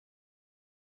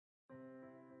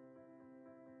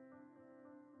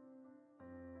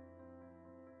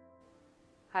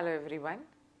Hello everyone,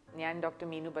 I am Dr.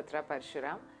 Meenu Batra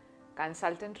Parasuram,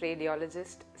 Consultant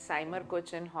Radiologist, CIMAR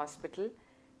Kochi Hospital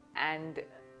and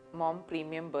Mom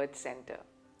Premium Birth Center.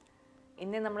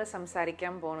 ഇന്ന് നമ്മൾ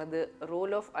സംസാരിക്കാൻ പോകുന്നത്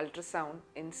role of ultrasound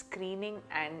in screening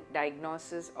and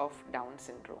diagnosis of down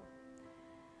syndrome.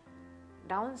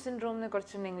 Down സിൻഡ്രോമിനെ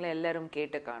കുറിച്ച് നിങ്ങൾ എല്ലാവരും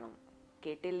കേട്ട് കാണും.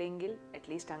 കേട്ടില്ലെങ്കിൽ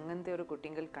at least അങ്ങനത്തെ ഒരു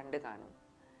കുട്ടികൾ കണ്ടു കാണും.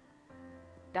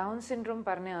 ഡൗൺ സിൻഡ്രോം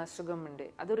പറഞ്ഞ അസുഖമുണ്ട്.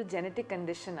 അതൊരു ജനറ്റിക്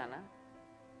കണ്ടീഷനാണ്.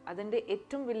 അതിൻ്റെ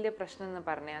ഏറ്റവും വലിയ പ്രശ്നം എന്ന്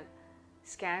പറഞ്ഞാൽ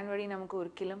സ്കാൻ വഴി നമുക്ക്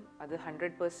ഒരിക്കലും അത്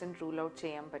 100% റൂൾ ഔട്ട്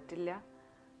ചെയ്യാൻ പറ്റില്ല.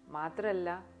 മാത്രമല്ല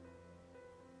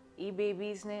ഈ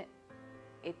ബേബീസിന്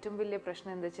ഏറ്റവും വലിയ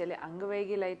പ്രശ്നം എന്താ വെച്ചാൽ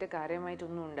അംഗവൈകല്യമായിട്ട്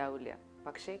കാര്യമായിട്ടൊന്നും ഉണ്ടാവില്ല,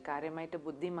 പക്ഷേ കാര്യമായിട്ട്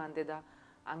ബുദ്ധിമാന്ദ്യത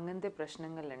അങ്ങനത്തെ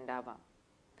പ്രശ്നങ്ങൾ ഉണ്ടാവാം.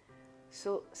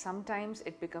 So sometimes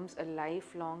it becomes A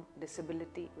life long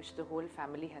disability which the whole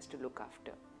family has to look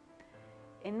after.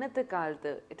 ഇന്നത്തെ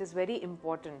കാലത്ത് ഇറ്റ് ഈസ് വെരി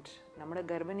ഇമ്പോർട്ടൻറ്റ് നമ്മുടെ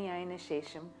ഗർഭിണിയായതിനു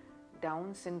ശേഷം ഡൗൺ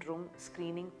സിൻഡ്രോം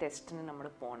സ്ക്രീനിങ് ടെസ്റ്റിന് നമ്മൾ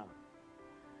പോകണം.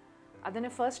 അതിന്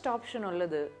ഫസ്റ്റ് ഓപ്ഷൻ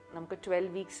ഉള്ളത് നമുക്ക് 12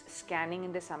 വീക്സ്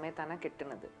സ്കാനിങ്ങിൻ്റെ സമയത്താണ്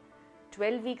കിട്ടുന്നത്.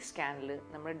 12 വീക്ക് സ്കാനിൽ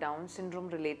നമ്മൾ ഡൗൺ സിൻഡ്രോം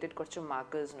റിലേറ്റഡ് കുറച്ച്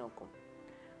മാർക്കേഴ്സ് നോക്കും.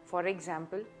 ഫോർ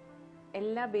എക്സാമ്പിൾ,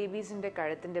 എല്ലാ ബേബീസിൻ്റെ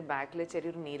കഴുത്തിൻ്റെ ബാക്കിൽ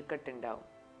ചെറിയൊരു നീർക്കെട്ടുണ്ടാവും.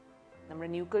 നമ്മുടെ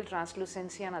ന്യൂക്കൽ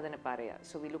ട്രാൻസ്ലൂസൻസിയാണ് അതിന് പറയുക.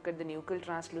 So we look at the nuchal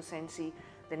translucency,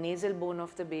 the nasal bone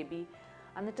of the baby.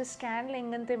 എന്നിട്ട് സ്കാനിൽ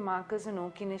എങ്ങനത്തെ മാർക്കേഴ്സ്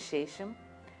നോക്കിയതിന് ശേഷം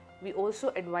we also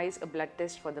advice A blood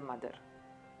test for the mother.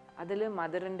 അതിൽ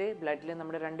മദറിൻ്റെ ബ്ലഡിൽ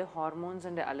നമ്മുടെ 2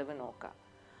 ഹോർമോൺസിൻ്റെ അളവ് നോക്കാം.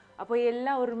 അപ്പോൾ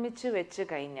എല്ലാം ഒരുമിച്ച് വെച്ച്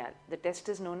കഴിഞ്ഞാൽ the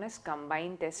test is known as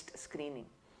combined test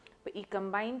screening. അപ്പോൾ ഈ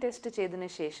കമ്പൈൻഡ് ടെസ്റ്റ് ചെയ്തതിന്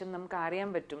ശേഷം നമുക്ക്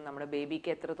അറിയാൻ പറ്റും നമ്മുടെ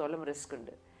ബേബിക്ക് എത്രത്തോളം റിസ്ക്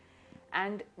ഉണ്ട്.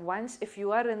 And once if you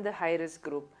are in the high risk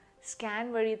group, scan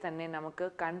വഴി തന്നെ നമുക്ക്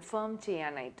കൺഫേം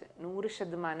ചെയ്യാനായിട്ട്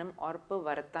 100% ഉറപ്പ്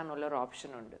വരുത്താനുള്ളൊരു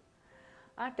ഓപ്ഷൻ ഉണ്ട്.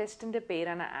 ആ ടെസ്റ്റിൻ്റെ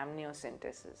പേരാണ്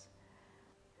ആംനിയോസെൻറ്റസിസ്.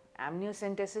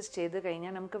 ആംനിയോസെൻറ്റസിസ് ചെയ്ത്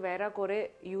കഴിഞ്ഞാൽ നമുക്ക് വേറെ കുറേ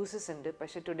യൂസസ് ഉണ്ട്.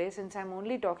 പക്ഷേ today since I am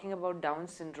only talking about down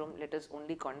syndrome, let us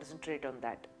only concentrate on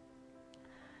that.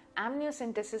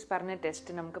 Amniocentesis പറഞ്ഞ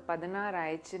ടെസ്റ്റ് നമുക്ക് 16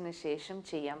 ആഴ്ചന് ശേഷം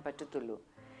ചെയ്യാൻ പറ്റത്തുള്ളൂ.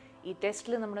 ഈ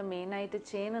ടെസ്റ്റിൽ നമ്മൾ മെയിനായിട്ട്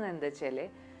ചെയ്യുന്നത് എന്താ വെച്ചാൽ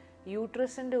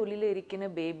യൂട്രസിൻ്റെ ഉള്ളിൽ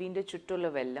ഇരിക്കുന്ന ബേബീൻ്റെ ചുറ്റുള്ള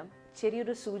വെള്ളം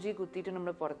ചെറിയൊരു സൂചി കുത്തിയിട്ട്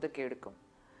നമ്മൾ പുറത്തേക്ക് എടുക്കും.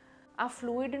 ആ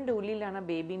ഫ്ലൂയിഡിൻ്റെ ഉള്ളിലാണ്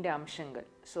ബേബീൻ്റെ അംശങ്ങൾ.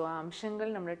 സോ ആ അംശങ്ങൾ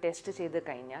നമ്മൾ ടെസ്റ്റ് ചെയ്ത്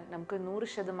കഴിഞ്ഞാൽ നമുക്ക്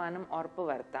 100% ഉറപ്പ്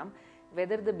വരുത്താം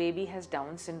whether the baby has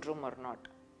down syndrome or not.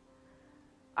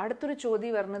 അടുത്തൊരു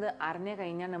ചോദ്യം വരുന്നത് അറിഞ്ഞു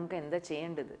കഴിഞ്ഞാൽ നമുക്ക് എന്താ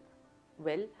ചെയ്യേണ്ടത്?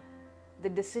 Well,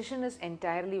 the decision is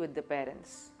entirely with the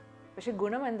parents. പക്ഷേ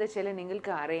ഗുണം എന്താ വെച്ചാൽ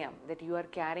നിങ്ങൾക്ക് അറിയാം that you are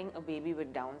carrying A baby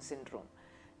with down syndrome.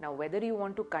 Now whether you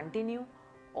want to continue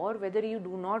or whether you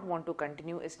do not want to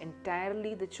continue is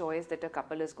entirely the choice that a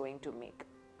couple is going to make.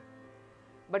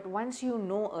 But once you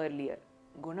know earlier,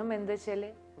 gunam endha chale,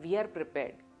 we are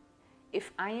prepared. If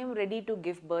I am ready to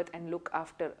give birth and look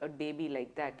after a baby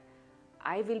like that,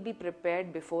 I will be prepared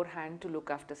beforehand to look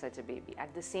after such a baby.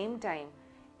 At the same time,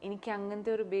 എനിക്ക്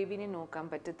അങ്ങനത്തെ ഒരു ബേബിനെ നോക്കാൻ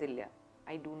പറ്റത്തില്ല,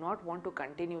 I do not want to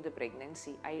continue the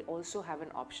pregnancy, I also have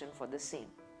an option for the same.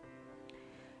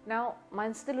 Now,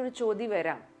 മനസ്സിലൊരു ചോദ്യം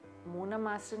വരാം, 3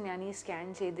 മാസം ഞാൻ ഈ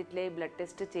സ്കാൻ ചെയ്തിട്ടില്ലേ, ബ്ലഡ്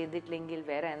ടെസ്റ്റ് ചെയ്തിട്ടില്ലെങ്കിൽ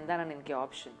വേറെ എന്താണ് എനിക്ക്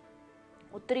ഓപ്ഷൻ?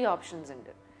 ഒത്തിരി ഓപ്ഷൻസ്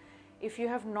ഉണ്ട്. If you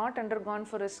have not undergone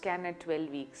four A scan at 12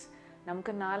 weeks,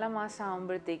 നമുക്ക് 4 മാസം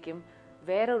ആകുമ്പോഴത്തേക്കും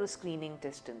വേറെ ഒരു സ്ക്രീനിങ്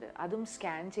ടെസ്റ്റ് ഉണ്ട്. അതും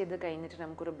സ്കാൻ ചെയ്ത് കഴിഞ്ഞിട്ട്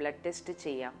നമുക്കൊരു ബ്ലഡ് ടെസ്റ്റ്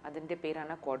ചെയ്യാം. അതിൻ്റെ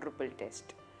പേരാണ് ക്വാഡ്രുപ്പിൾ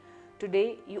test. Today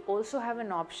you also have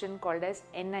an option called as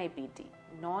NIPT,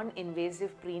 non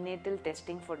invasive prenatal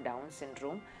testing four down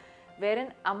syndrome, വേറെ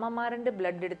അമ്മമാരുടെ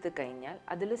ബ്ലഡ് എടുത്ത് കഴിഞ്ഞാൽ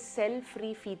അതിൽ സെൽ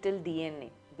ഫ്രീ ഫീറ്റൽ DNA,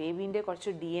 ബേബീൻ്റെ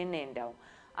കുറച്ച് DNA ഉണ്ടാവും.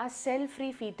 ആ സെൽ ഫ്രീ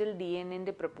ഫീറ്റൽ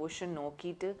DNAൻ്റെ പ്രപ്പോർഷൻ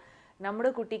നോക്കിയിട്ട് നമ്മുടെ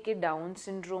കുട്ടിക്ക് ഡൗൺ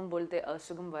സിൻഡ്രോം പോലത്തെ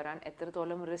അസുഖം വരാൻ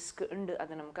എത്രത്തോളം റിസ്ക് ഉണ്ട്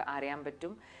അത് നമുക്ക് അറിയാൻ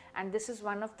പറ്റും. And this is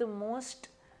one of the most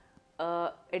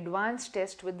advanced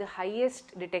test with the highest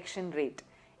detection rate.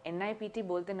 NIPT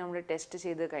പോലത്തെ നമ്മൾ ടെസ്റ്റ്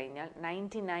ചെയ്ത് കഴിഞ്ഞാൽ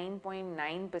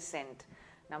 99.9%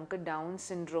 നമുക്ക് ഡൗൺ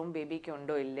സിൻഡ്രോം ബേബിക്ക്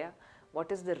ഉണ്ടോ ഇല്ല,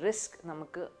 വാട്ട് ഈസ് ദ റിസ്ക്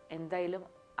നമുക്ക് എന്തായാലും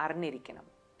അറിഞ്ഞിരിക്കണം.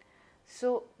 So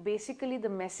basically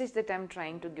the message that I'm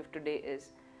trying to give today is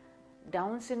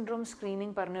Down syndrome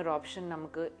screening പറഞ്ഞൊരു ഓപ്ഷൻ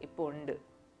നമുക്ക് ഇപ്പോൾ ഉണ്ട്.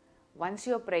 Once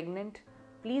you're pregnant,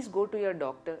 please go to your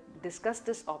doctor, discuss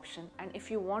this option, and if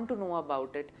you want to know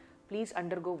about it, please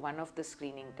undergo one of the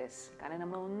screening tests. കാരണം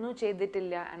നമ്മൾ ഒന്നും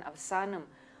ചെയ്തിട്ടില്ല and അവസാനം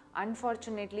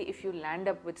unfortunately if you land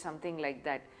up with something like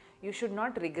that, you should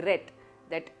not regret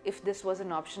that if this was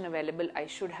an option available, I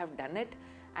should have done it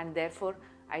and therefore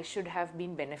I should have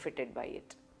been benefited by it.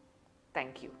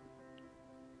 Thank you.